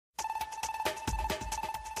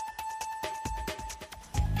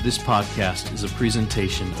This podcast is a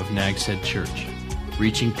presentation of Nags Head Church,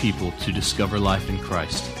 reaching people to discover life in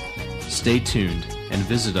Christ. Stay tuned and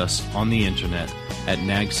visit us on the internet at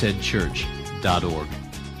nagsheadchurch.org.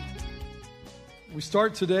 We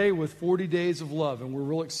start today with 40 Days of Love, and we're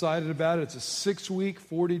real excited about it. It's a 6-week,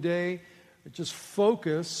 40-day, just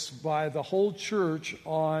focus by the whole church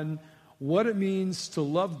on what it means to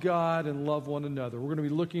love God and love one another. We're going to be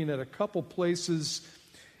looking at a couple places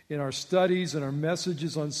in our studies and our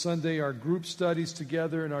messages on Sunday, our group studies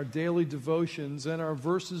together, and our daily devotions, and our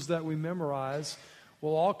verses that we memorize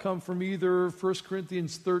will all come from either 1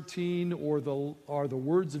 Corinthians 13 or the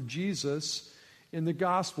words of Jesus in the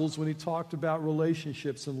Gospels when he talked about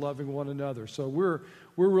relationships and loving one another. So we're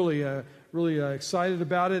really excited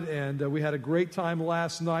about it, and we had a great time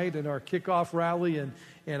last night in our kickoff rally, and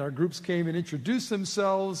our groups came and introduced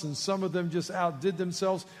themselves, and some of them just outdid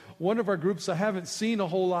themselves. One of our groups, I haven't seen a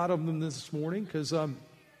whole lot of them this morning because,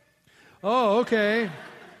 okay.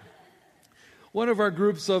 One of our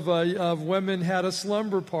groups of women had a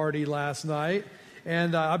slumber party last night,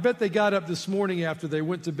 and I bet they got up this morning after they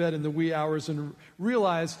went to bed in the wee hours and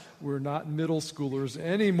realized we're not middle schoolers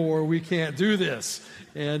anymore. We can't do this.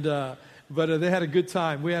 But they had a good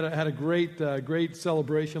time. We had a great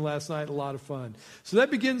celebration last night, a lot of fun. So that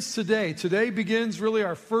begins today. Today begins really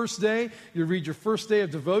our first day. You read your first day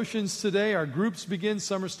of devotions today. Our groups begin.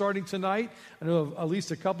 Some are starting tonight. I know of at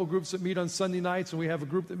least a couple groups that meet on Sunday nights, and we have a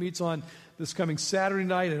group that meets on this coming Saturday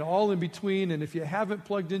night and all in between. And if you haven't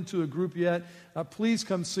plugged into a group yet, please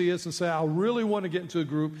come see us and say, I really want to get into a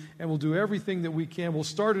group, and we'll do everything that we can. We'll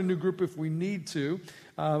start a new group if we need to.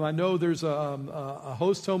 I know there's a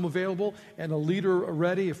host home available and a leader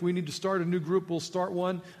ready. If we need to start a new group, we'll start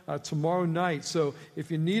one tomorrow night. So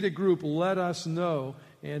if you need a group, let us know,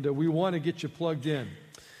 and we want to get you plugged in.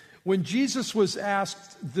 When Jesus was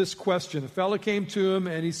asked this question, a fellow came to him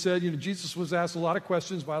and he said, Jesus was asked a lot of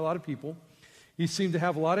questions by a lot of people. He seemed to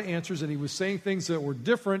have a lot of answers, and he was saying things that were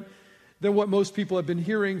different than what most people have been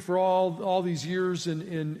hearing for all these years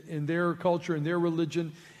in their culture and their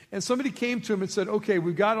religion. And somebody came to him and said, okay,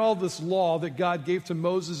 we've got all this law that God gave to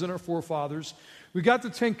Moses and our forefathers. We've got the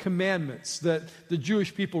 10 Commandments that the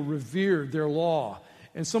Jewish people revered, their law.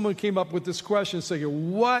 And someone came up with this question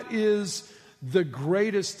saying, what is the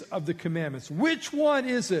greatest of the commandments? Which one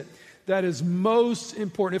is it that is most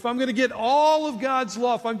important? If I'm going to get all of God's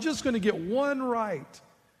law, if I'm just going to get one right,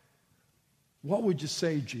 what would you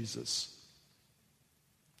say, Jesus?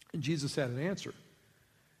 And Jesus had an answer.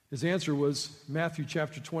 His answer was Matthew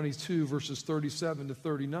chapter 22, verses 37 to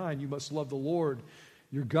 39. You must love the Lord,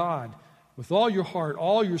 your God, with all your heart,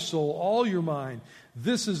 all your soul, all your mind.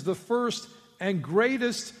 This is the first and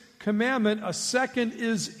greatest commandment. A second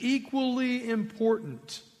is equally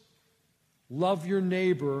important. Love your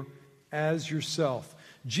neighbor as yourself.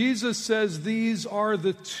 Jesus says these are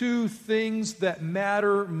the two things that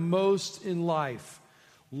matter most in life.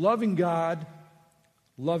 Loving God,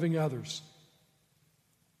 loving others.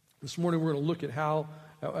 This morning we're going to look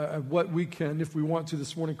at what we can, if we want to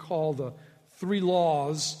this morning, call the 3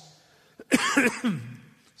 laws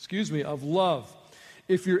of love.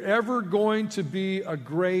 If you're ever going to be a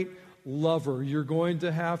great lover, you're going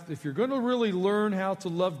to have, if you're going to really learn how to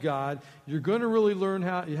love God, you're going to really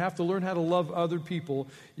you have to learn how to love other people.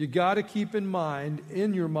 You got to keep in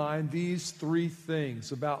your mind, these 3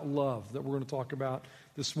 things about love that we're going to talk about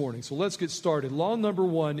this morning. So let's get started. Law number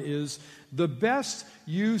 1 is the best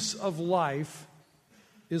use of life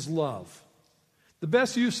is love. The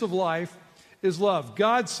best use of life is love.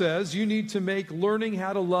 God says you need to make learning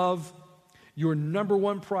how to love your number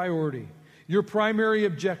 1 priority, your primary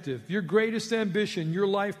objective, your greatest ambition, your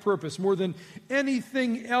life purpose, more than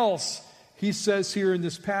anything else. He says here in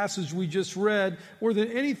this passage we just read, more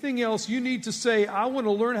than anything else, you need to say, I want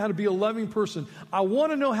to learn how to be a loving person. I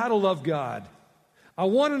want to know how to love God. I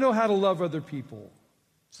want to know how to love other people.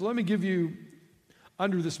 So let me give you,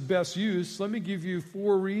 under this best use, let me give you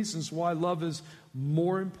 4 reasons why love is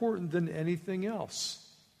more important than anything else.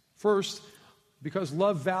 First, because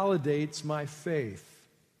love validates my faith.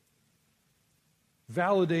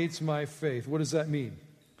 Validates my faith. What does that mean?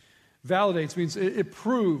 Validates means it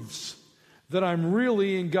proves that I'm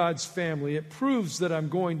really in God's family. It proves that I'm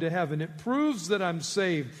going to heaven. It proves that I'm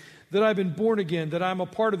saved, that I've been born again, that I'm a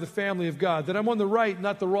part of the family of God, that I'm on the right,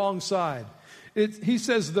 not the wrong side. He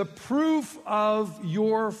says the proof of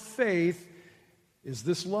your faith is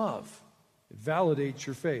this love. It validates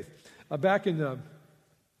your faith. Back in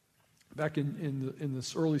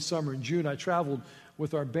this early summer in June, I traveled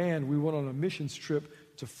with our band. We went on a missions trip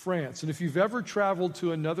to France. And if you've ever traveled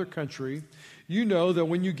to another country, you know that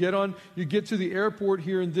when you get to the airport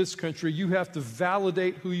here in this country, you have to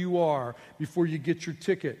validate who you are before you get your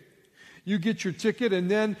ticket. You get your ticket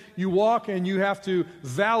and then you walk and you have to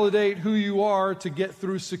validate who you are to get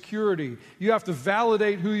through security. You have to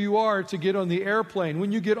validate who you are to get on the airplane.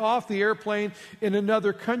 When you get off the airplane in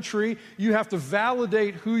another country, you have to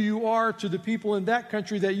validate who you are to the people in that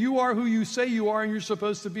country that you are who you say you are and you're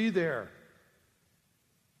supposed to be there.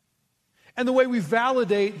 And the way we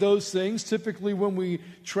validate those things, typically when we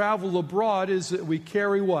travel abroad, is that we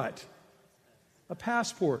carry what? A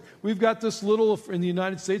passport. We've got this little, in the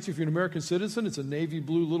United States, if you're an American citizen, it's a navy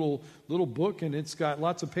blue little book, and it's got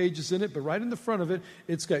lots of pages in it, but right in the front of it,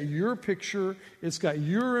 it's got your picture, it's got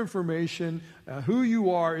your information, who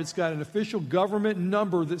you are, it's got an official government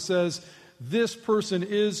number that says this person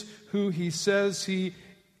is who he says he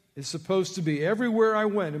is supposed to be. Everywhere I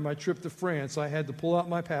went in my trip to France, I had to pull out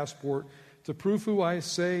my passport to prove who I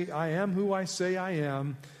say I am, who I say I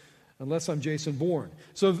am, unless I'm Jason Bourne.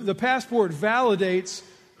 So the passport validates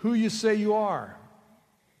who you say you are.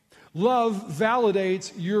 Love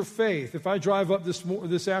validates your faith. If I drive up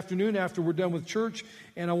this afternoon after we're done with church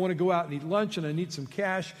and I want to go out and eat lunch and I need some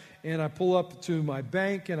cash and I pull up to my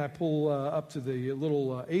bank and I pull up to the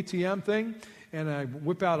little ATM thing and I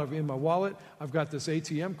whip out in my wallet, I've got this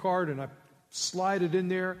ATM card and I slide it in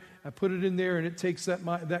there, I put it in there, and it takes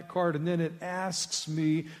that card, and then it asks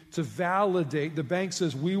me to validate. The bank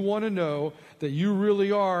says, we want to know that you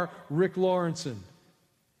really are Rick Lawrenson.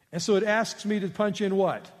 And so it asks me to punch in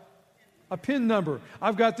what? A PIN number.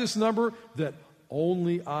 I've got this number that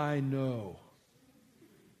only I know.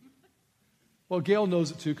 Well, Gail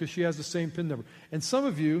knows it too because she has the same PIN number. And some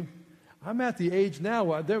of you, I'm at the age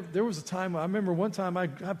now, there was a time, I remember one time I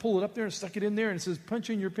pulled it up there and stuck it in there and it says,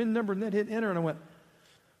 punch in your PIN number, and then hit enter, and I went,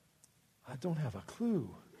 I don't have a clue.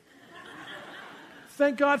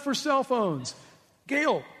 Thank God for cell phones.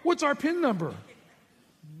 Gail, what's our PIN number?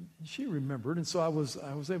 She remembered, and so I was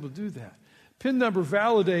able to do that. PIN number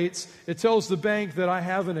validates, it tells the bank that I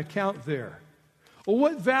have an account there. Well,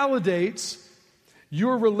 what validates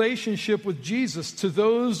your relationship with Jesus to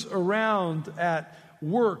those around at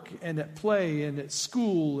work and at play and at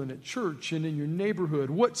school and at church and in your neighborhood?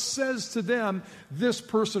 What says to them this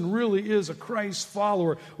person really is a Christ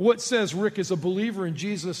follower? What says Rick is a believer in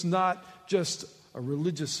Jesus, not just a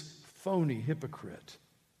religious phony hypocrite?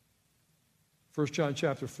 1 John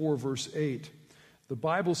chapter 4, verse 8. The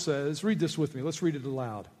Bible says, read this with me, let's read it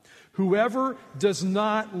aloud. Whoever does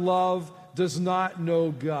not love does not know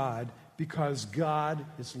God, because God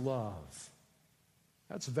is love.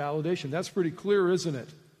 That's validation. That's pretty clear, isn't it?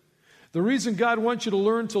 The reason God wants you to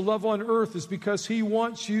learn to love on earth is because He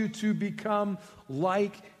wants you to become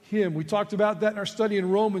like Him. We talked about that in our study in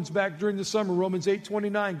Romans back during the summer, Romans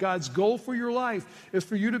 8:29. God's goal for your life is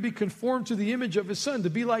for you to be conformed to the image of His Son, to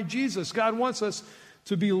be like Jesus. God wants us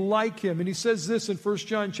to be like Him. And He says this in 1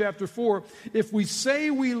 John chapter 4, if we say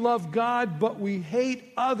we love God but we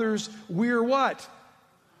hate others, we're what?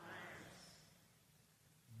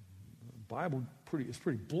 The Bible is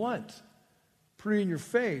pretty blunt, pretty in your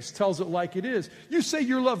face, tells it like it is. You say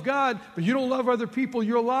you love God, but you don't love other people,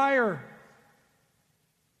 you're a liar.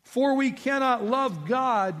 For we cannot love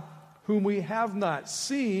God whom we have not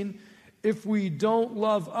seen if we don't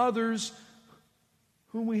love others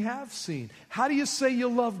whom we have seen. How do you say you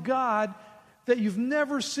love God that you've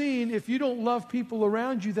never seen if you don't love people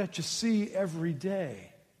around you that you see every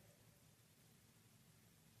day?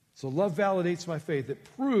 So love validates my faith. It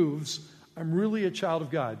proves I'm really a child of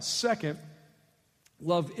God. Second,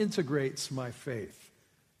 love integrates my faith.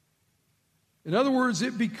 In other words,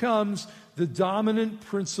 it becomes the dominant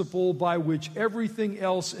principle by which everything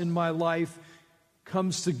else in my life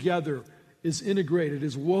comes together, is integrated,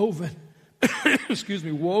 is woven,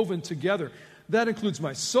 woven together. That includes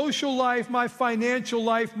my social life, my financial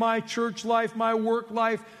life, my church life, my work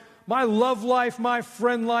life, my love life, my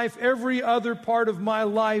friend life. Every other part of my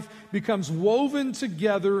life becomes woven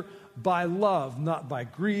together by love, not by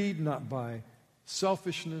greed, not by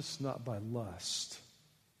selfishness, not by lust.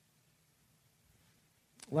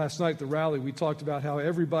 Last night at the rally, we talked about how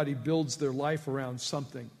everybody builds their life around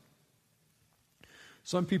something.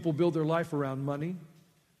 Some people build their life around money,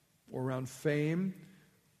 or around fame,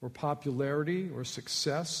 or popularity, or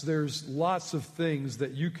success. There's lots of things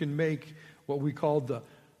that you can make what we call the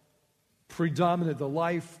predominant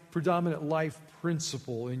life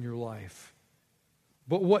principle in your life.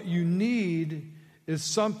 But what you need is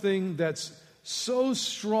something that's so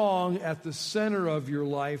strong at the center of your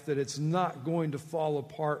life that it's not going to fall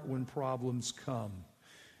apart when problems come.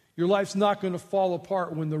 Your life's not going to fall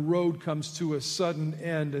apart when the road comes to a sudden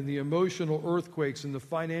end and the emotional earthquakes and the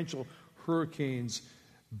financial hurricanes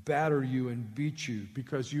batter you and beat you,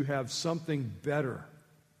 because you have something better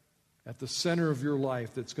at the center of your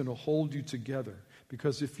life that's going to hold you together.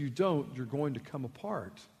 Because if you don't, you're going to come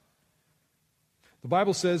apart. The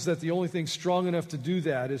Bible says that the only thing strong enough to do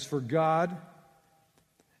that is for God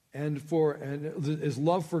and is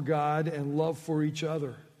love for God and love for each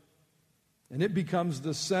other. And it becomes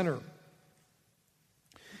the center.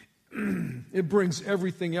 It brings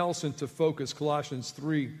everything else into focus. Colossians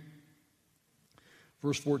 3,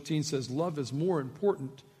 verse 14 says, love is more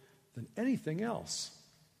important than anything else.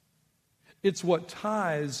 It's what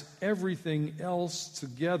ties everything else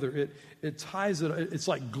together. It ties it. It's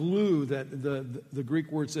like glue that the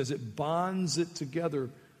Greek word says. It bonds it together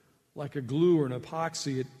like a glue or an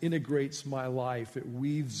epoxy. It integrates my life. It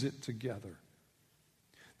weaves it together.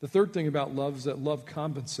 The third thing about love is that love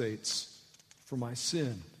compensates for my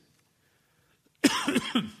sin.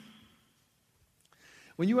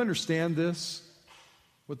 When you understand this,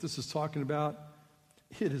 what this is talking about,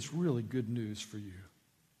 it is really good news for you.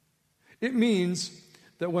 It means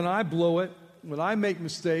that when I blow it, when I make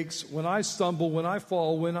mistakes, when I stumble, when I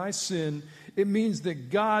fall, when I sin, it means that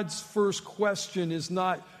God's first question is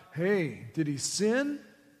not, hey, did he sin?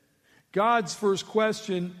 God's first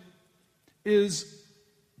question is,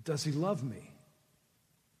 does he love me?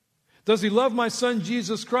 Does he love my son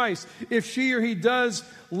Jesus Christ? If she or he does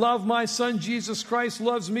love my son Jesus Christ,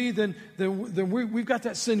 loves me, then we've got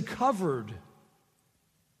that sin covered.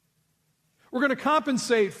 We're going to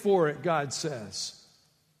compensate for it, God says.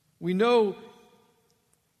 We know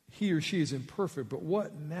he or she is imperfect, but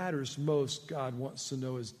what matters most, God wants to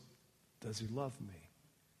know, is, does he love me?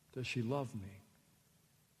 Does she love me?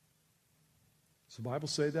 Does the Bible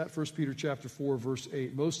say that? 1 Peter chapter 4, verse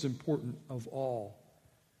 8, most important of all,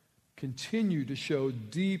 continue to show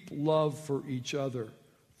deep love for each other,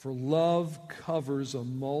 for love covers a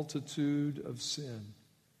multitude of sin.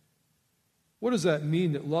 What does that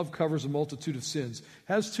mean, that love covers a multitude of sins? It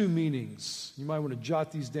has two meanings. You might want to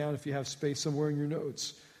jot these down if you have space somewhere in your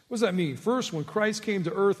notes. What does that mean? First, when Christ came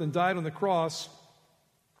to earth and died on the cross,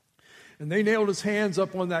 and they nailed his hands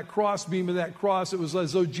up on that cross beam of that cross, it was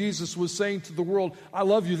as though Jesus was saying to the world, I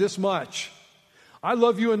love you this much. I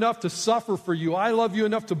love you enough to suffer for you. I love you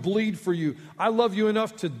enough to bleed for you. I love you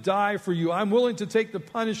enough to die for you. I'm willing to take the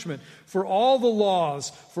punishment for all the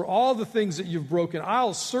laws, for all the things that you've broken.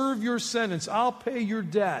 I'll serve your sentence. I'll pay your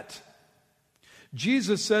debt.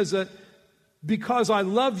 Jesus says that because I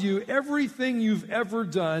love you, everything you've ever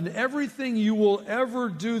done, everything you will ever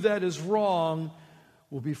do that is wrong,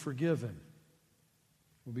 will be forgiven,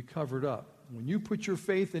 will be covered up. When you put your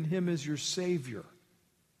faith in him as your Savior,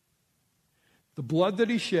 the blood that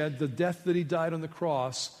he shed, the death that he died on the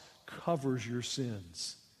cross, covers your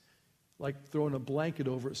sins. Like throwing a blanket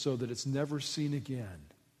over it so that it's never seen again.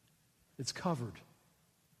 It's covered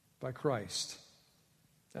by Christ.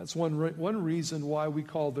 That's one reason why we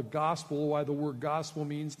call the gospel, why the word gospel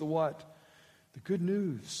means the what? The good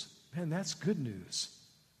news. Man, that's good news.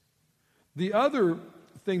 The other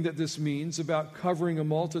thing that this means about covering a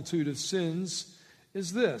multitude of sins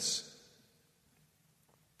is this.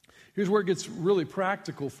 Here's where it gets really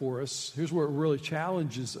practical for us. Here's where it really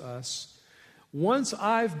challenges us. Once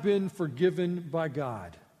I've been forgiven by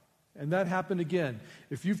God, and that happened again,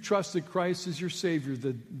 if you've trusted Christ as your Savior,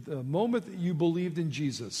 the moment that you believed in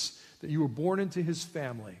Jesus, that you were born into his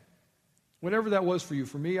family, whatever that was for you,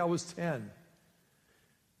 for me, I was 10.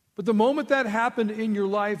 But the moment that happened in your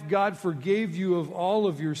life, God forgave you of all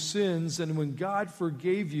of your sins. And when God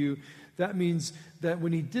forgave you, that means that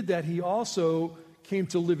when he did that, he also came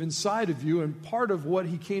to live inside of you. And part of what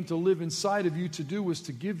he came to live inside of you to do was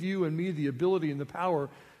to give you and me the ability and the power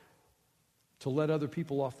to let other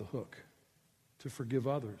people off the hook, to forgive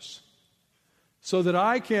others. So that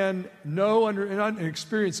I can know and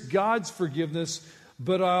experience God's forgiveness,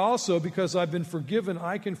 but I also, because I've been forgiven,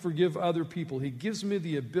 I can forgive other people. He gives me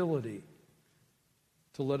the ability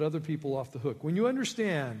to let other people off the hook. When you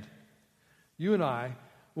understand, you and I,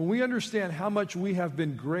 when we understand how much we have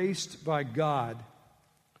been graced by God,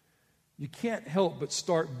 you can't help but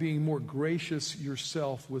start being more gracious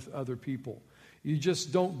yourself with other people. You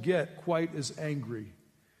just don't get quite as angry,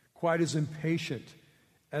 quite as impatient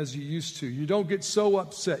as you used to. You don't get so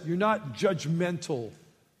upset. You're not judgmental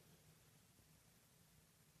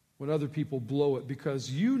when other people blow it,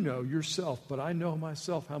 because you know yourself, but I know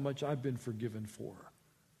myself how much I've been forgiven for.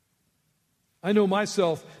 I know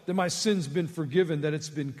myself that my sin's been forgiven, that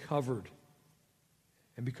it's been covered.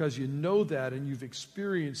 And because you know that and you've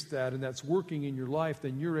experienced that and that's working in your life,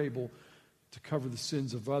 then you're able to cover the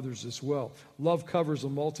sins of others as well. Love covers a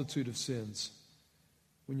multitude of sins.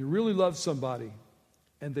 When you really love somebody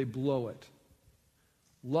and they blow it,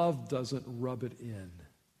 love doesn't rub it in.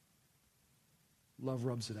 Love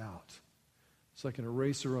rubs it out. It's like an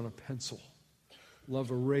eraser on a pencil.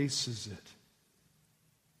 Love erases it.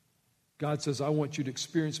 God says, I want you to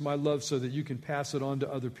experience my love so that you can pass it on to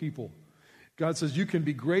other people. God says you can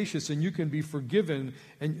be gracious and you can be forgiving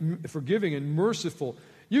and merciful.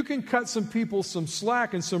 You can cut some people some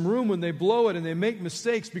slack and some room when they blow it and they make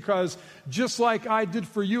mistakes, because just like I did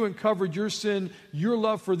for you and covered your sin, your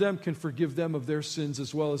love for them can forgive them of their sins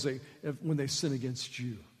as well as when they sin against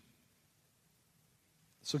you.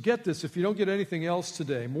 So get this, if you don't get anything else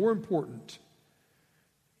today, more important.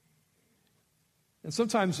 And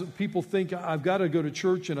sometimes people think I've got to go to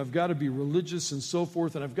church and I've got to be religious and so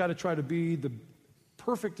forth, and I've got to try to be the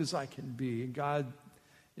perfect as I can be. And God,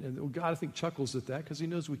 I think, chuckles at that because he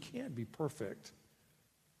knows we can't be perfect.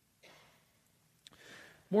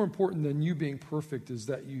 More important than you being perfect is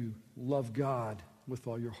that you love God with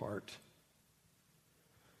all your heart.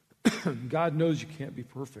 God knows you can't be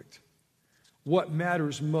perfect. What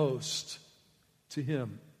matters most to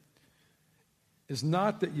him is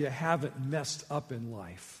not that you haven't messed up in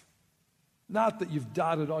life, not that you've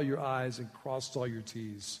dotted all your I's and crossed all your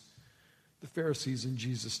T's. The Pharisees in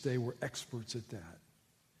Jesus' day were experts at that.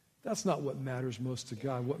 That's not what matters most to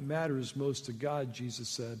God. What matters most to God, Jesus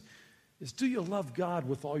said, is do you love God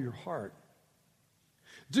with all your heart?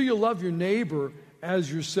 Do you love your neighbor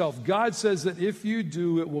as yourself? God says that if you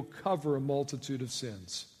do, it will cover a multitude of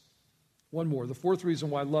sins. One more. The fourth reason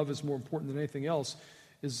why love is more important than anything else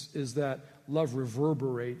is that love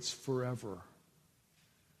reverberates forever.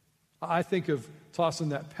 I think of tossing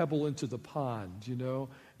that pebble into the pond,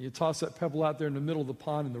 You toss that pebble out there in the middle of the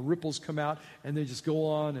pond and the ripples come out and they just go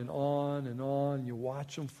on and on and on. And you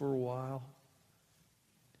watch them for a while.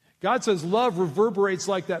 God says love reverberates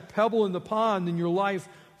like that pebble in the pond in your life,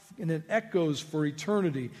 and it echoes for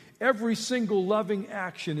eternity. Every single loving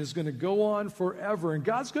action is going to go on forever, and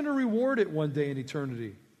God's going to reward it one day in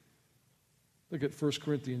eternity. Look at 1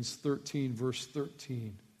 Corinthians 13, verse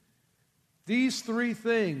 13. These three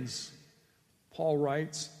things, Paul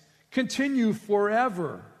writes, continue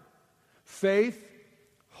forever: faith,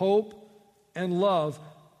 hope, and love.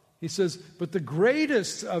 He says, but the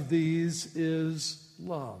greatest of these is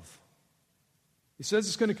love. He says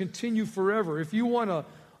it's going to continue forever. If you want a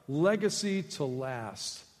legacy to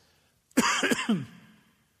last,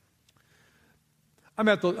 I'm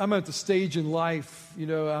at the stage in life,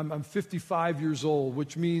 I'm 55 years old,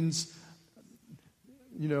 which means,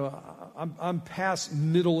 I'm past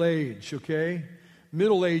middle age, okay?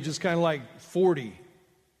 Middle age is kind of like 40,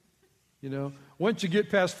 Once you get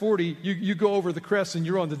past 40, you go over the crest and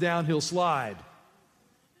you're on the downhill slide.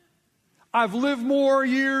 I've lived more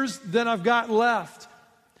years than I've got left.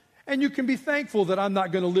 And you can be thankful that I'm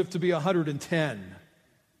not going to live to be 110.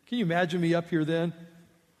 Can you imagine me up here then?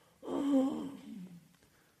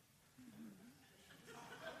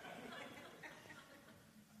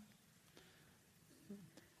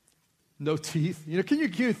 No teeth. Can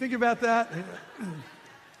you think about that?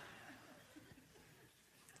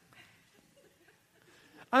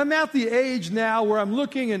 I'm at the age now where I'm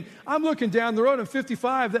looking down the road. I'm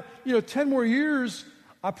 55. That 10 more years,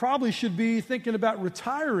 I probably should be thinking about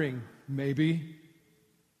retiring. Maybe.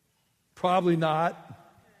 Probably not.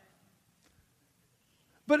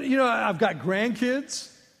 But I've got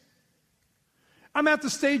grandkids. I'm at the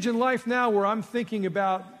stage in life now where I'm thinking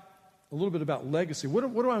about a little bit about legacy. What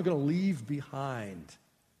am I going to leave behind?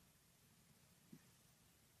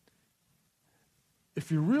 If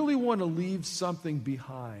you really want to leave something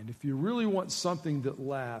behind, if you really want something that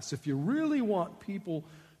lasts, if you really want people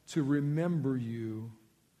to remember you,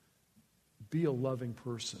 be a loving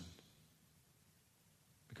person.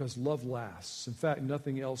 Because love lasts. In fact,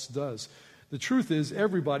 nothing else does. The truth is,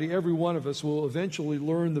 every one of us will eventually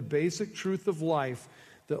learn the basic truth of life,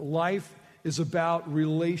 that life is about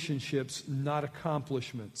relationships, not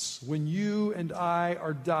accomplishments. When you and I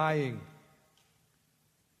are dying,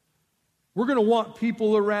 we're going to want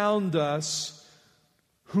people around us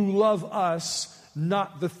who love us,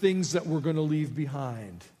 not the things that we're going to leave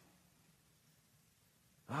behind.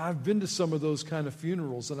 I've been to some of those kind of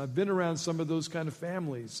funerals, and I've been around some of those kind of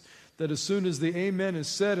families that as soon as the amen is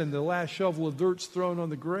said and the last shovel of dirt's thrown on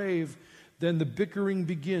the grave, then the bickering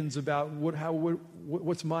begins about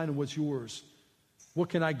what's mine and what's yours. What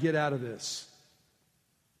can I get out of this?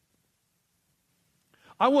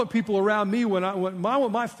 I want people around me I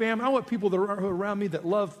want my family. I want people that are around me that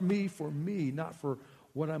love me, not for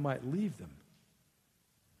what I might leave them.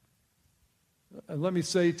 And let me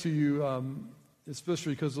say to you,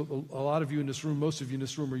 especially because a lot of you in this room, most of you in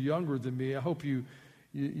this room are younger than me, I hope you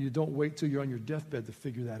don't wait till you're on your deathbed to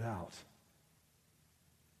figure that out.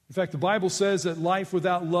 In fact, the Bible says that life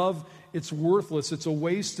without love, it's worthless. It's a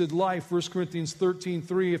wasted life. 1 Corinthians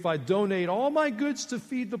 13:3, if I donate all my goods to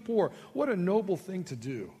feed the poor, what a noble thing to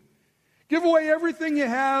do. Give away everything you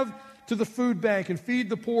have to the food bank and feed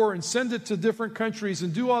the poor and send it to different countries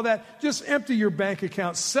and do all that. Just empty your bank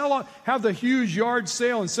account. Have the huge yard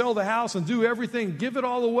sale and sell the house and do everything. Give it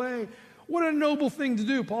all away. What a noble thing to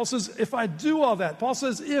do. Paul says, if I do all that, Paul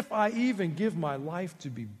says, if I even give my body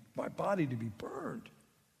to be burned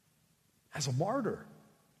as a martyr,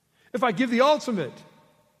 if I give the ultimate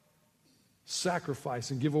sacrifice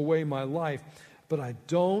and give away my life, but I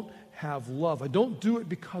don't have love, I don't do it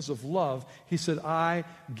because of love, he said, I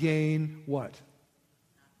gain what?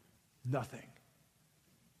 Nothing.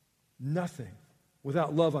 Nothing.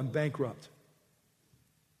 Without love, I'm bankrupt.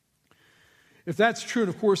 If that's true, and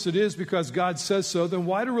of course it is because God says so, then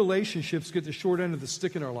why do relationships get the short end of the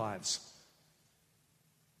stick in our lives?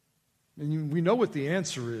 And we know what the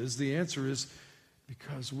answer is. The answer is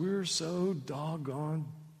because we're so doggone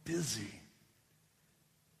busy.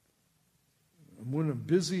 And when I'm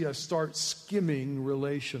busy, I start skimming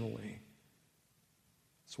relationally.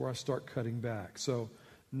 That's where I start cutting back. So,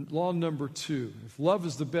 law number 2. If love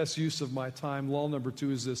is the best use of my time, law number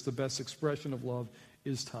 2 is this: the best expression of love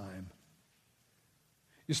is time.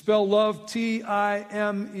 You spell love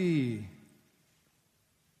T-I-M-E.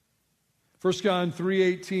 1 John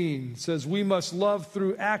 3:18 says we must love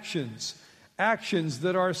through actions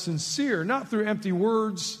that are sincere, not through empty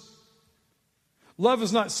words. Love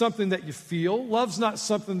is not something that you feel. Love's not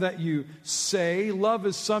something that you say. Love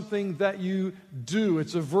is something that you do.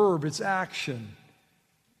 It's a verb. It's action.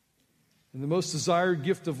 And the most desired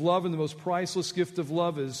gift of love and the most priceless gift of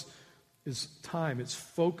love is time. It's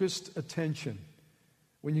focused attention.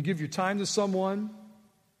 When you give your time to someone,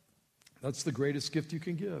 that's the greatest gift you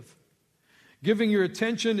can give. Giving your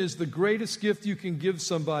attention is the greatest gift you can give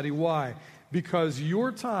somebody. Why? Because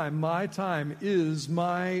your time, my time, is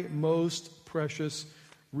my most precious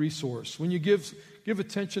resource. When you give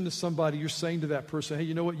attention to somebody, you're saying to that person, hey,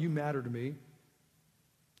 you know what? You matter to me.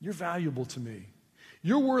 You're valuable to me.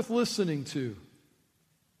 You're worth listening to.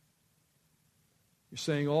 You're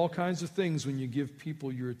saying all kinds of things when you give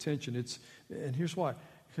people your attention. And here's why.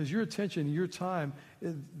 Because your attention, your time,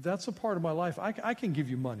 that's a part of my life. I can give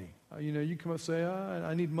you money. You come up and say,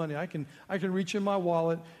 I need money. I can reach in my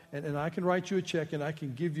wallet and I can write you a check and I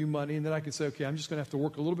can give you money. And then I can say, okay, I'm just going to have to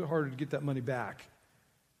work a little bit harder to get that money back.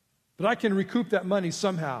 But I can recoup that money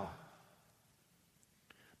somehow.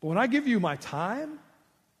 But when I give you my time,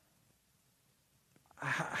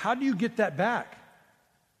 how do you get that back?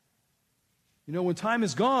 When time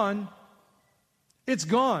is gone, it's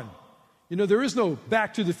gone. There is no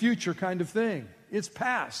back to the future kind of thing. It's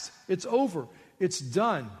past. It's over. It's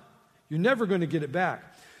done. You're never going to get it back.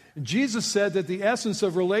 And Jesus said that the essence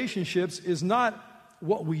of relationships is not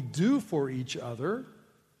what we do for each other.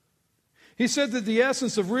 He said that the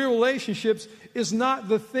essence of real relationships is not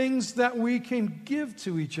the things that we can give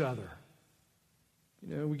to each other.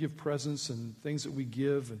 We give presents and things that we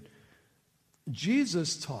give. And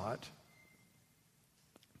Jesus taught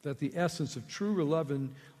that the essence of true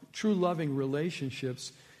loving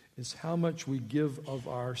relationships is how much we give of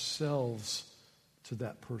ourselves to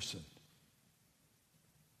that person.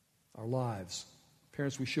 Our lives.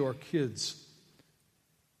 Parents, we show our kids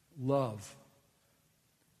love,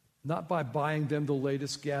 not by buying them the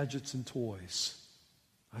latest gadgets and toys.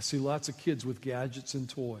 I see lots of kids with gadgets and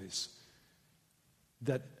toys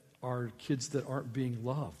that are kids that aren't being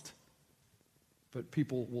loved. But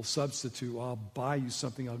people will substitute, I'll buy you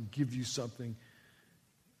something, I'll give you something.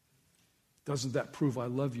 Doesn't that prove I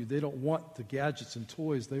love you? They don't want the gadgets and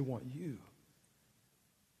toys, they want you.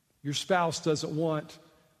 Your spouse doesn't want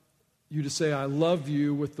you to say, I love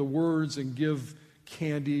you with the words and give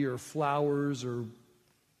candy or flowers or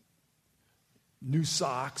new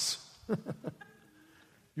socks.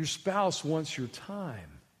 Your spouse wants your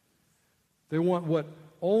time. They want what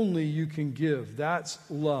only you can give. That's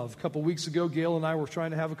love. A couple weeks ago, Gail and I were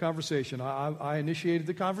trying to have a conversation. I initiated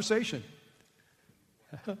the conversation.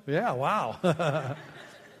 Yeah, wow.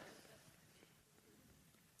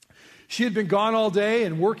 She had been gone all day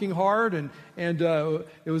and working hard, and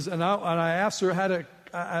I asked her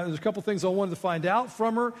there's a couple things I wanted to find out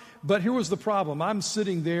from her, but here was the problem. I'm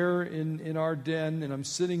sitting there in our den, and I'm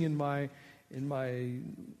sitting in my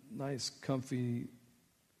nice, comfy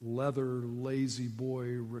leather lazy boy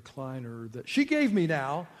recliner that she gave me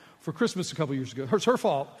now for Christmas a couple years ago. It's her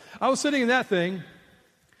fault. I was sitting in that thing,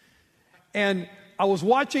 And I was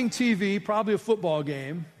watching TV, probably a football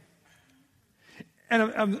game,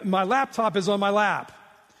 and my laptop is on my lap.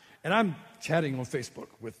 And I'm chatting on Facebook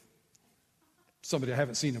with somebody I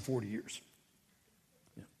haven't seen in 40 years.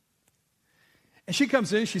 Yeah. And she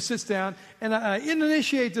comes in, she sits down, and I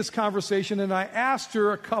initiate this conversation, and I asked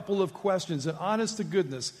her a couple of questions. And honest to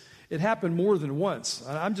goodness, it happened more than once.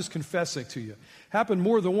 I'm just confessing to you. Happened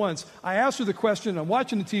more than once. I asked her the question, I'm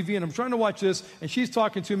watching the TV, and I'm trying to watch this, and she's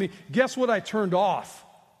talking to me. Guess what I turned off?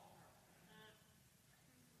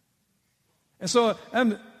 And so,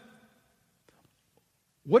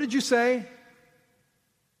 what did you say?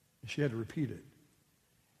 And she had to repeat it.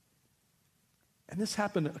 And this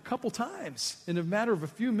happened a couple times in a matter of a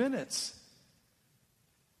few minutes.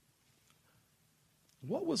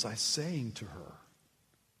 What was I saying to her?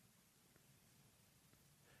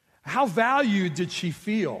 How valued did she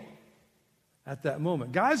feel at that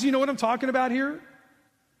moment? Guys, you know what I'm talking about here?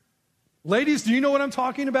 Ladies, do you know what I'm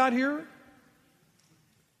talking about here?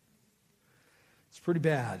 It's pretty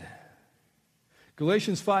bad.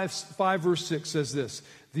 Galatians 5 verse 6 says this: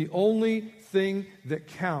 the only thing that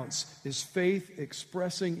counts is faith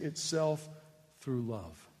expressing itself through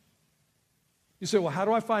love. You say, well, how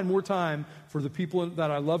do I find more time for the people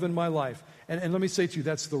that I love in my life? And let me say to you,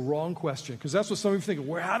 that's the wrong question, because that's what some of you think.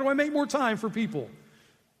 Well, how do I make more time for people?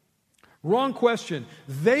 Wrong question.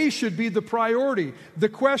 They should be the priority. The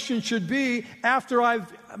question should be, after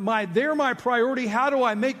they're my priority, how do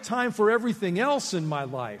I make time for everything else in my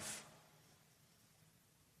life?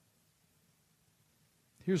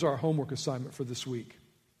 Here's our homework assignment for this week.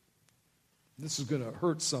 This is going to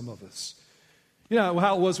hurt some of us. You know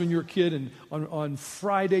how it was when you were a kid, and on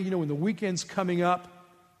Friday, when the weekend's coming up,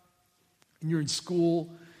 and you're in school,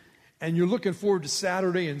 and you're looking forward to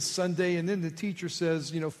Saturday and Sunday, and then the teacher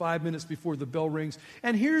says, 5 minutes before the bell rings,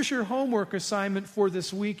 and here's your homework assignment for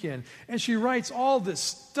this weekend. And she writes all this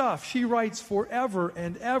stuff. She writes forever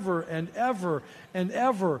and ever and ever and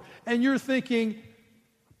ever. And you're thinking,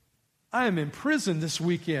 I am in prison this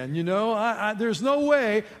weekend, there's no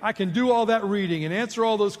way I can do all that reading and answer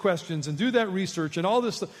all those questions and do that research and all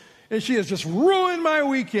this stuff. And she has just ruined my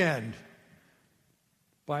weekend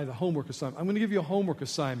by the homework assignment. I'm going to give you a homework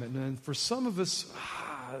assignment. And for some of us,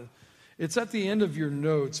 it's at the end of your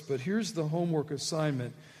notes, but here's the homework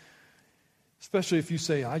assignment. Especially if you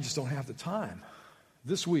say, I just don't have the time.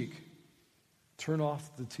 This week, turn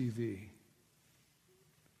off the TV.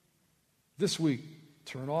 This week,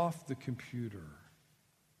 turn off the computer.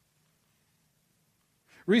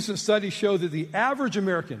 Recent studies show that the average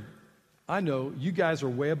American, I know you guys are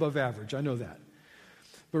way above average, I know that.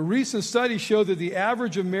 But recent studies show that the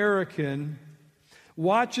average American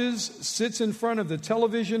sits in front of the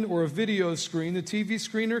television or a video screen, the TV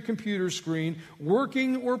screen or computer screen,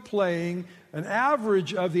 working or playing, an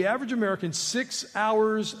average of the average American 6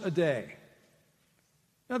 hours a day.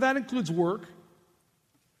 Now that includes work,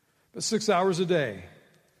 but 6 hours a day.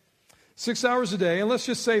 6 hours a day, and let's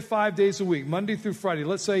just say 5 days a week, Monday through Friday.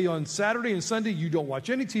 Let's say on Saturday and Sunday you don't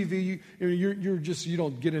watch any TV. You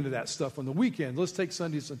don't get into that stuff on the weekend. Let's take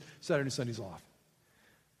Sundays and Saturday and Sundays off.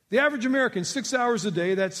 The average American, 6 hours a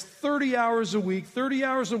day, that's 30 hours a week. 30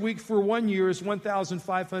 hours a week for 1 year is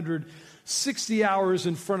 1,560 hours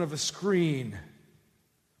in front of a screen.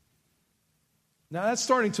 Now that's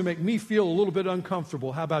starting to make me feel a little bit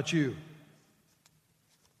uncomfortable. How about you?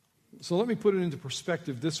 So let me put it into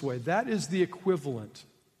perspective this way. That is the equivalent,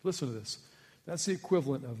 listen to this, that's the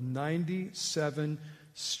equivalent of 97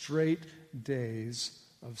 straight days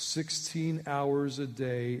of 16 hours a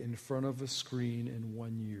day in front of a screen in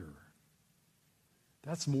 1 year.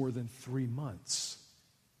 That's more than 3 months.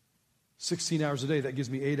 16 hours a day, that gives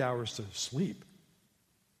me 8 hours to sleep.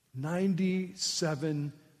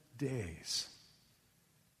 97 days.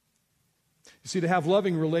 You see, to have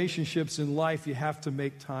loving relationships in life, you have to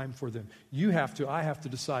make time for them. I have to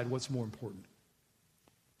decide what's more important.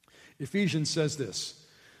 Ephesians says this: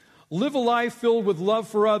 live a life filled with love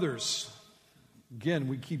for others. Again,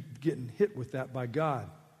 we keep getting hit with that by God.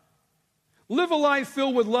 Live a life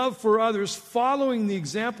filled with love for others, following the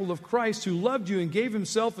example of Christ, who loved you and gave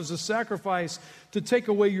himself as a sacrifice to take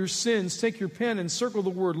away your sins. Take your pen and circle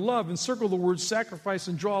the word love and circle the word sacrifice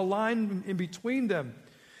and draw a line in between them.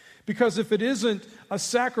 Because if it isn't a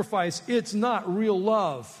sacrifice, it's not real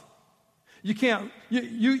love. You can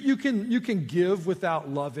give without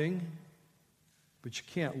loving, but you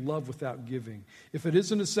can't love without giving. If it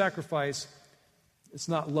isn't a sacrifice, it's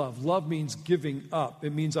not love. Love means giving up.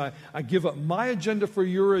 It means I give up my agenda for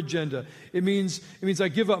your agenda. It means I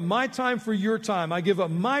give up my time for your time. I give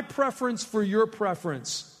up my preference for your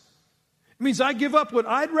preference. It means I give up what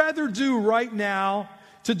I'd rather do right now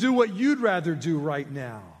to do what you'd rather do right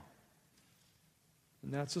now.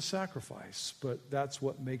 And that's a sacrifice, but that's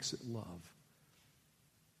what makes it love.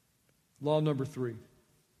 Law number 3.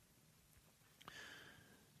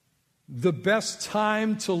 The best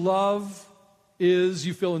time to love is,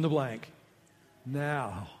 you fill in the blank,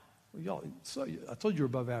 now. Y'all, so I told you you're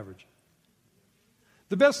above average.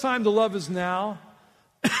 The best time to love is now.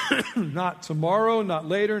 Not tomorrow, not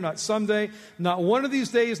later, not someday, not one of these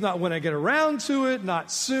days, not when I get around to it,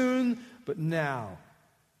 not soon, but now.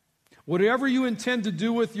 Whatever you intend to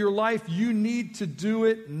do with your life, you need to do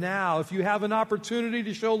it now. If you have an opportunity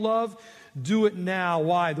to show love, do it now.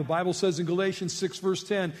 Why? The Bible says in Galatians 6, verse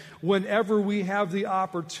 10, whenever we have the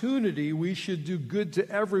opportunity, we should do good to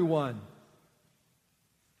everyone.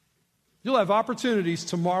 You'll have opportunities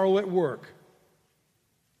tomorrow at work.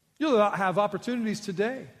 You'll have opportunities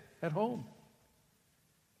today at home.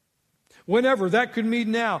 Whenever, that could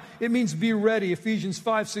mean now. It means be ready. Ephesians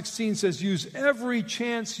 5:16 says, use every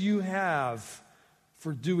chance you have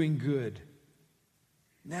for doing good.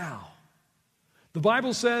 Now. The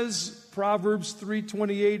Bible says, Proverbs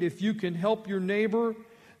 3:28, if you can help your neighbor,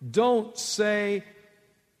 don't say,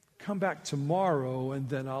 come back tomorrow and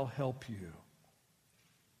then I'll help you.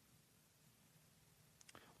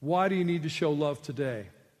 Why do you need to show love today?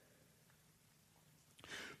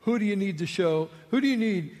 Who do you need to show? Who do you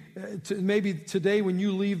need to, maybe today when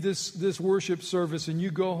you leave this worship service and you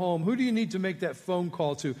go home, who do you need to make that phone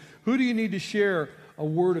call to? Who do you need to share a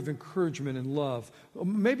word of encouragement and love?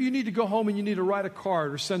 Maybe you need to go home and you need to write a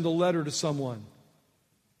card or send a letter to someone.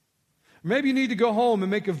 Maybe you need to go home and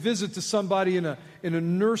make a visit to somebody in a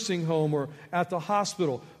nursing home or at the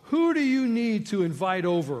hospital. Who do you need to invite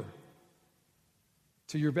over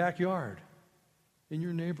to your backyard in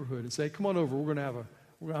your neighborhood and say, come on over,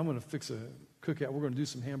 I'm going to fix a cookout. We're going to do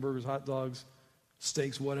some hamburgers, hot dogs,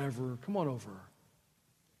 steaks, whatever. Come on over.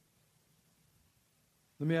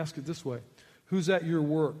 Let me ask it this way. Who's at your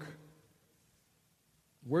work?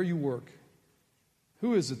 Where you work?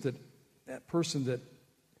 Who is it that person that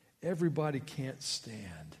everybody can't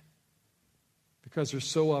stand because they're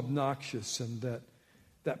so obnoxious, and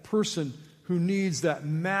that person who needs that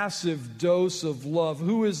massive dose of love?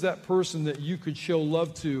 Who is that person that you could show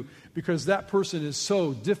love to because that person is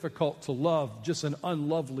so difficult to love, just an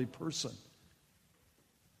unlovely person?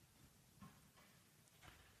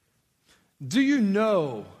 Do you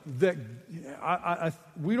know that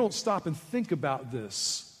we don't stop and think about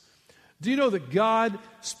this? Do you know that God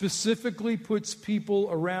specifically puts people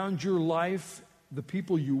around your life, the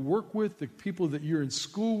people you work with, the people that you're in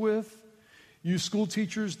school with, you school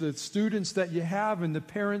teachers, the students that you have and the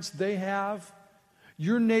parents they have,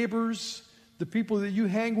 your neighbors, the people that you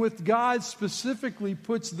hang with? God specifically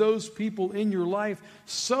puts those people in your life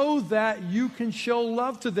so that you can show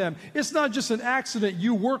love to them. It's not just an accident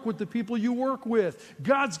you work with the people you work with.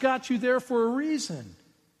 God's got you there for a reason.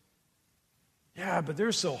 Yeah, but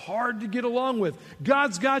they're so hard to get along with.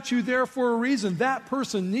 God's got you there for a reason. That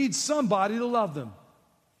person needs somebody to love them.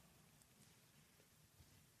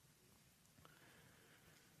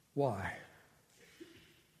 Why?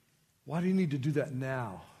 Why do you need to do that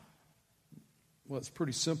now? Well, it's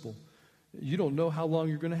pretty simple. You don't know how long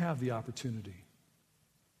you're going to have the opportunity.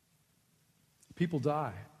 People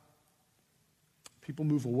die. People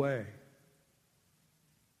move away.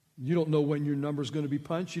 You don't know when your number is going to be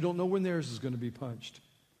punched. You don't know when theirs is going to be punched.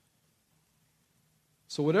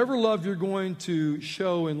 So whatever love you're going to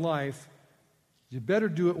show in life, you better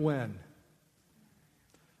do it when?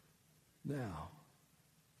 Now.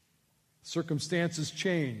 Circumstances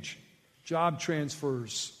change. Job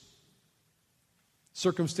transfers.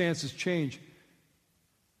 Circumstances change.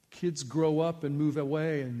 Kids grow up and move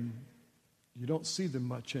away, and you don't see them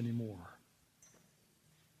much anymore.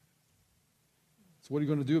 So what are you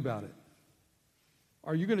going to do about it?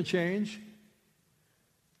 Are you going to change?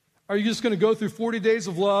 Are you just going to go through 40 days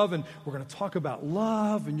of love, and we're going to talk about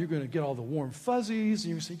love, and you're going to get all the warm fuzzies, and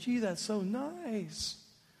you're going to say, gee, that's so nice.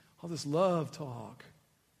 All this love talk.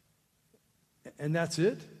 And that's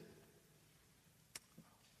it?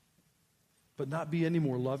 But not be any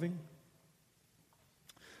more loving?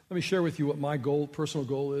 Let me share with you what my personal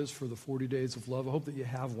goal is for the 40 days of love. I hope that you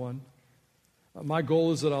have one. My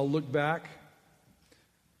goal is that I'll look back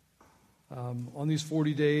on these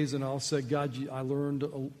 40 days and I'll say, God, I learned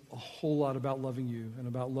a whole lot about loving you and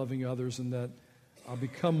about loving others, and that I'll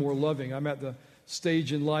become more loving. I'm at the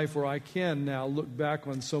stage in life where I can now look back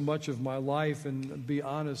on so much of my life and be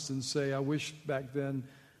honest and say, I wish back then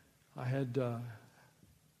I had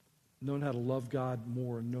known how to love God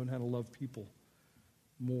more and known how to love people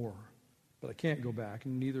more. But I can't go back,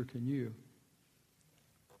 and neither can you.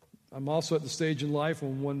 I'm also at the stage in life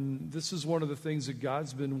when this is one of the things that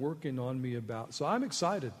God's been working on me about. So I'm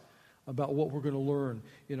excited about what we're going to learn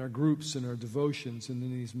in our groups and our devotions and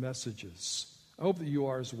in these messages. I hope that you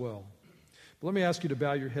are as well. But let me ask you to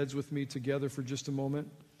bow your heads with me together for just a moment.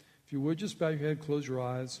 If you would, just bow your head, close your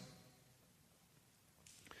eyes.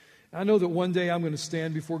 I know that one day I'm going to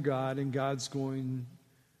stand before God and God's going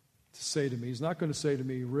to say to me, He's not going to say to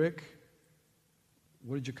me, Rick,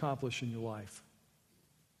 what did you accomplish in your life?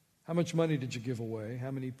 How much money did you give away?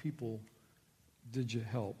 How many people did you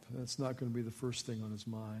help? That's not going to be the first thing on His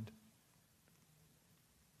mind.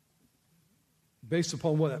 Based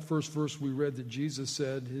upon what that first verse we read that Jesus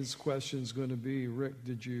said, His question is going to be, Rick,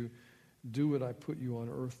 did you do what I put you on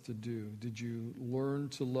earth to do? Did you learn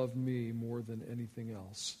to love me more than anything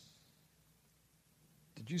else?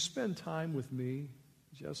 Did you spend time with me?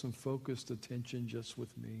 Did you have some focused attention just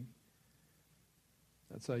with me?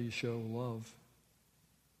 That's how you show love.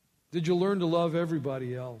 Did you learn to love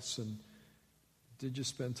everybody else? And did you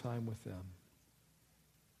spend time with them?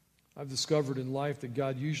 I've discovered in life that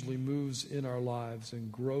God usually moves in our lives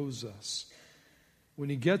and grows us when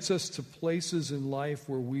He gets us to places in life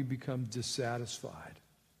where we become dissatisfied.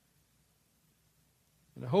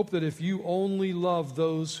 And I hope that if you only love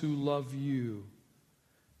those who love you,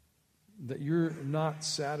 that you're not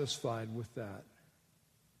satisfied with that.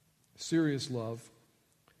 Serious love,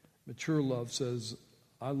 mature love says,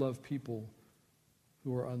 I love people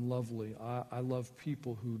who are unlovely. I love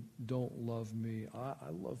people who don't love me.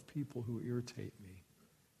 I love people who irritate me.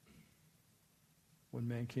 One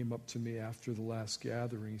man came up to me after the last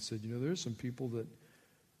gathering. He said, there's some people that,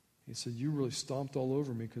 he said, you really stomped all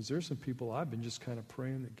over me because there's some people I've been just kind of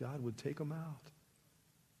praying that God would take them out.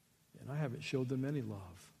 And I haven't showed them any love.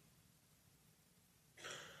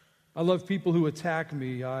 I love people who attack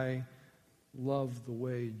me. I love the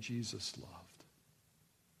way Jesus loved.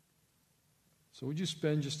 So would you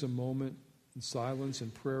spend just a moment in silence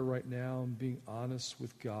and prayer right now and being honest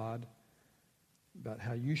with God about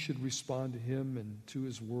how you should respond to Him and to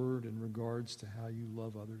His Word in regards to how you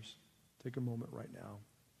love others? Take a moment right now.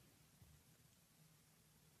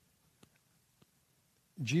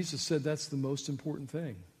 Jesus said that's the most important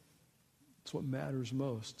thing. It's what matters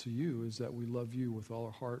most to you is that we love you with all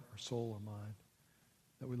our heart, our soul, our mind,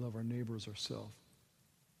 that we love our neighbor as ourselves.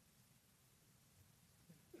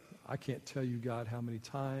 I can't tell you, God, how many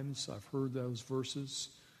times I've heard those verses,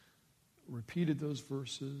 repeated those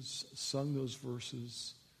verses, sung those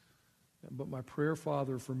verses. But my prayer,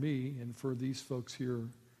 Father, for me and for these folks here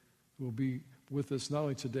who will be with us not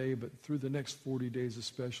only today, but through the next 40 days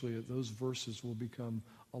especially, that those verses will become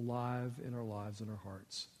alive in our lives and our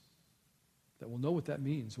hearts. That we'll know what that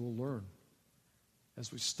means. We'll learn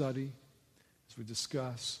as we study, as we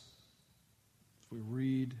discuss, as we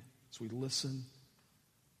read, as we listen,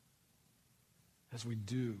 as we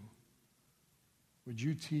do. Would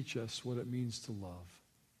you teach us what it means to love?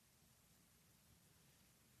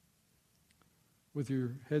 With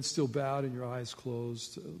your head still bowed and your eyes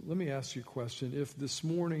closed, let me ask you a question. If this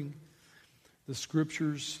morning the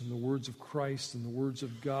Scriptures and the words of Christ and the words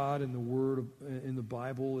of God and the Word in the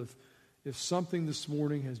Bible, if something this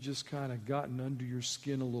morning has just kind of gotten under your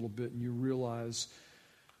skin a little bit and you realize,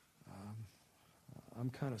 I'm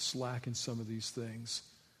kind of slack in some of these things.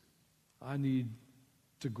 I need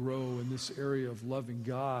to grow in this area of loving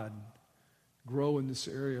God, grow in this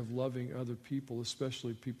area of loving other people,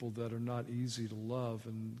 especially people that are not easy to love.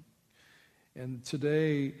 And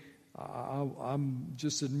today, I'm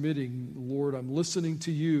just admitting, Lord, I'm listening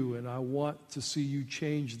to you, and I want to see you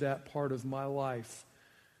change that part of my life,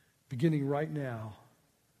 beginning right now,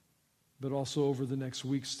 but also over the next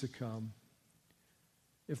weeks to come.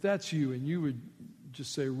 If that's you, and you would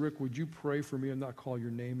just say, Rick, would you pray for me and not call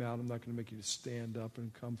your name out? I'm not going to make you to stand up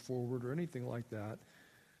and come forward or anything like that.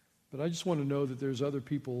 But I just want to know that there's other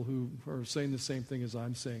people who are saying the same thing as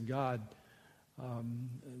I'm saying. God,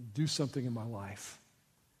 do something in my life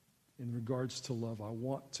in regards to love. I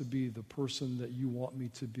want to be the person that you want me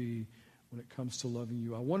to be when it comes to loving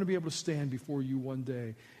you. I want to be able to stand before you one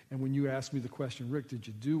day, and when you ask me the question, Rick, did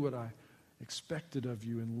you do what I expected of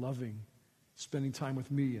you in loving, spending time with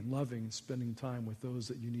me and loving and spending time with those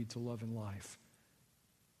that you need to love in life?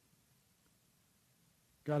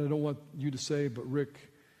 God, I don't want you to say, but Rick,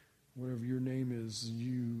 whatever your name is,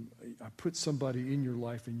 I put somebody in your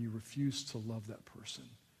life and you refuse to love that person.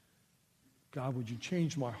 God, would you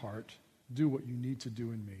change my heart? Do what you need to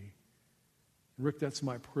do in me. Rick, that's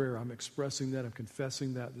my prayer. I'm expressing that. I'm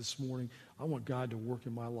confessing that this morning. I want God to work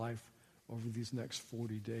in my life over these next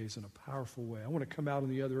 40 days in a powerful way. I want to come out on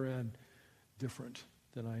the other end different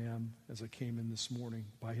than I am as I came in this morning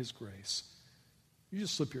by His grace. You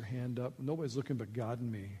just slip your hand up. Nobody's looking but God and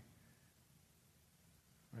me.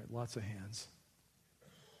 All right, lots of hands.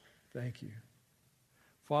 Thank you.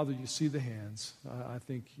 Father, you see the hands. I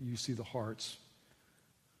think you see the hearts.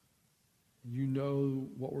 You know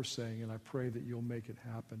what we're saying, and I pray that you'll make it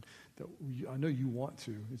happen. I know you want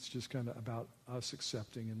to. It's just kind of about us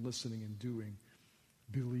accepting and listening and doing,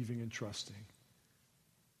 believing and trusting.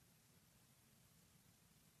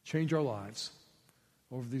 Change our lives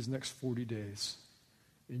over these next 40 days.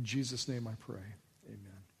 In Jesus' name I pray.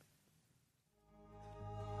 Amen.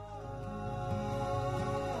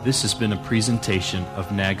 This has been a presentation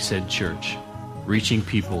of Nags Head Church, reaching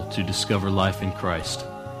people to discover life in Christ.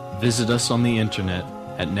 Visit us on the internet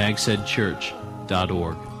at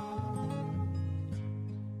nagsheadchurch.org.